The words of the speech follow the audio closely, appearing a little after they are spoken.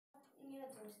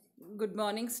Good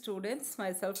morning, students.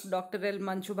 Myself, Dr. L.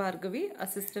 Manju Bhargavi,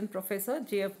 Assistant Professor,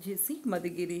 GFGC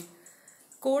MADHUGIRI.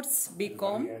 Course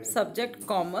BCom, Subject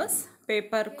Commerce,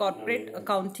 Paper Corporate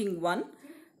Accounting 1.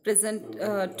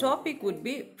 Present topic would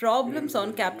be problems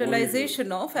on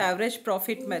capitalization of average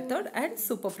profit method and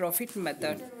super profit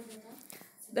method.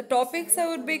 The topics I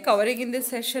would be covering in this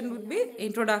session would be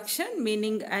introduction,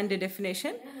 meaning and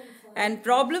definition, and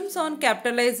problems on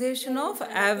capitalization of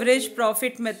average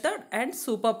profit method and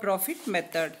super profit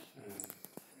method.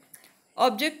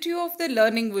 Objective of the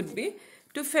learning would be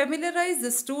to familiarize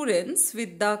the students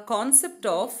with the concept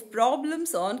of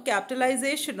problems on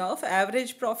capitalization of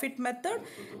average profit method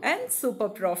and super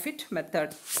profit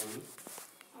method.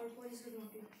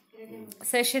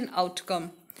 Session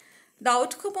outcome. The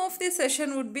outcome of this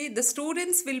session would be the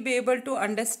students will be able to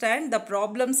understand the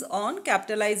problems on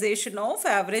capitalization of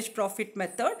average profit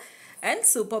method and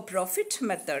super profit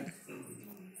method.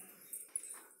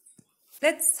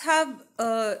 Let's have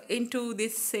into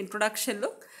this introduction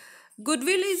look.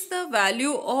 Goodwill is the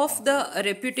value of the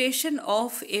reputation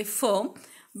of a firm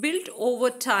built over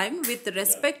time with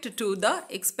respect to the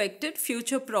expected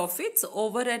future profits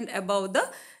over and above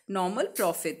the normal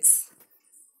profits.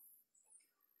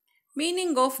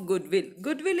 Meaning of goodwill.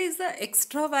 Goodwill is the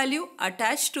extra value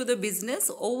attached to the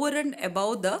business over and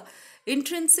above the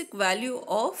intrinsic value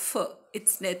of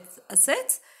its net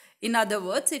assets. In other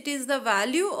words, it is the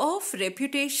value of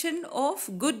reputation of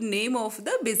good name of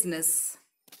the business.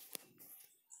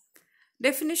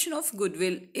 Definition of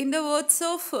goodwill. In the words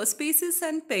of Species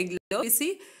and Pegler, we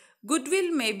see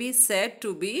goodwill may be said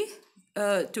to be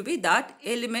that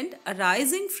element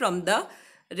arising from the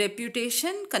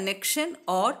reputation, connection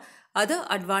or other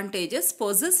advantages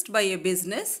possessed by a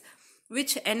business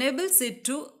which enables it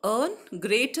to earn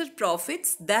greater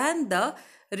profits than the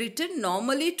return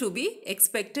normally to be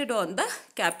expected on the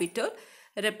capital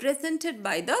represented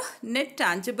by the net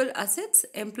tangible assets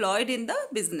employed in the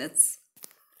business.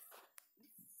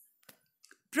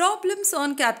 Problems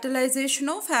on capitalization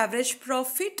of average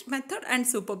profit method and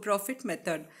super profit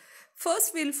method.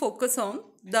 First, we'll focus on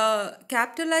the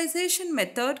capitalization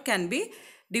method can be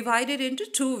divided into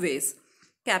two ways.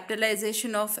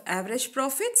 Capitalization of average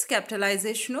profits,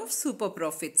 capitalization of super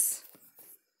profits.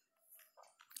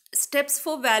 Steps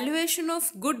for valuation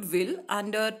of goodwill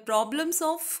under problems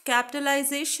of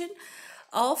capitalization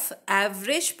of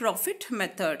average profit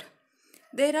method.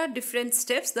 There are different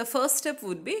steps. The first step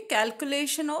would be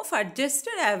calculation of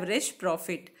adjusted average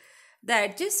profit. The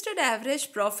adjusted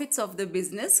average profits of the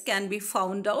business can be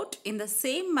found out in the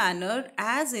same manner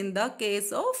as in the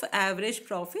case of average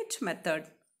profit method.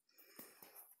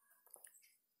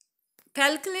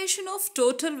 Calculation of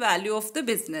total value of the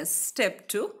business. Step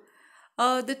 2.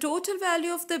 The total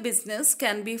value of the business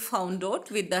can be found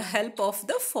out with the help of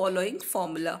the following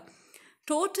formula.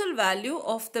 Total value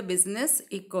of the business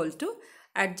equal to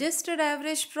adjusted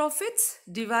average profits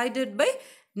divided by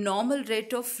normal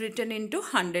rate of return into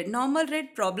 100. Normal rate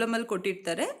problem ಅಲ್ಲಿ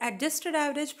ಕೊಟ್ಟಿರ್ತಾರೆ. Adjusted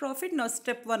average profit ನಾವು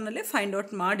step 1 ಅಲ್ಲಿ find out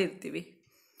ಮಾಡಿರ್ತೀವಿ.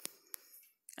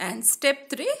 And step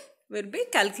 3 will be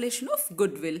calculation of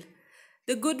goodwill.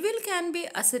 The goodwill can be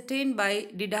ascertained by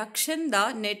deduction the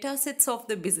net assets of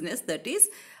the business, that is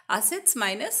assets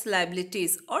minus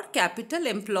liabilities or capital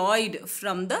employed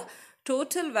from the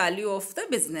total value of the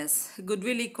business.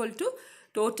 Goodwill equal to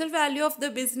total value of the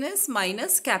business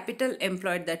minus capital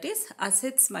employed, that is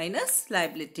assets minus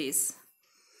liabilities.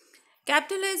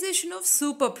 Capitalization of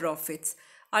super profits.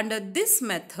 Under this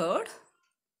method,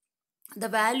 the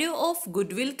value of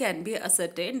goodwill can be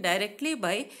ascertained directly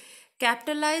by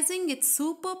capitalizing its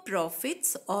super profits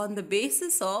on the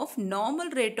basis of normal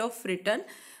rate of return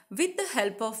with the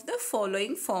help of the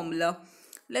following formula.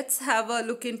 Let's have a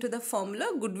look into the formula.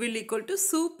 Goodwill equal to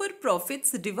super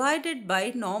profits divided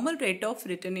by normal rate of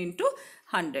return into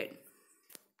 100.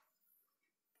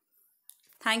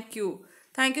 Thank you.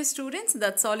 Thank you, students.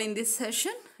 That's all in this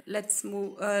session. Let's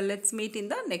meet in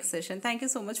the next session. Thank you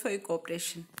so much for your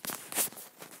cooperation.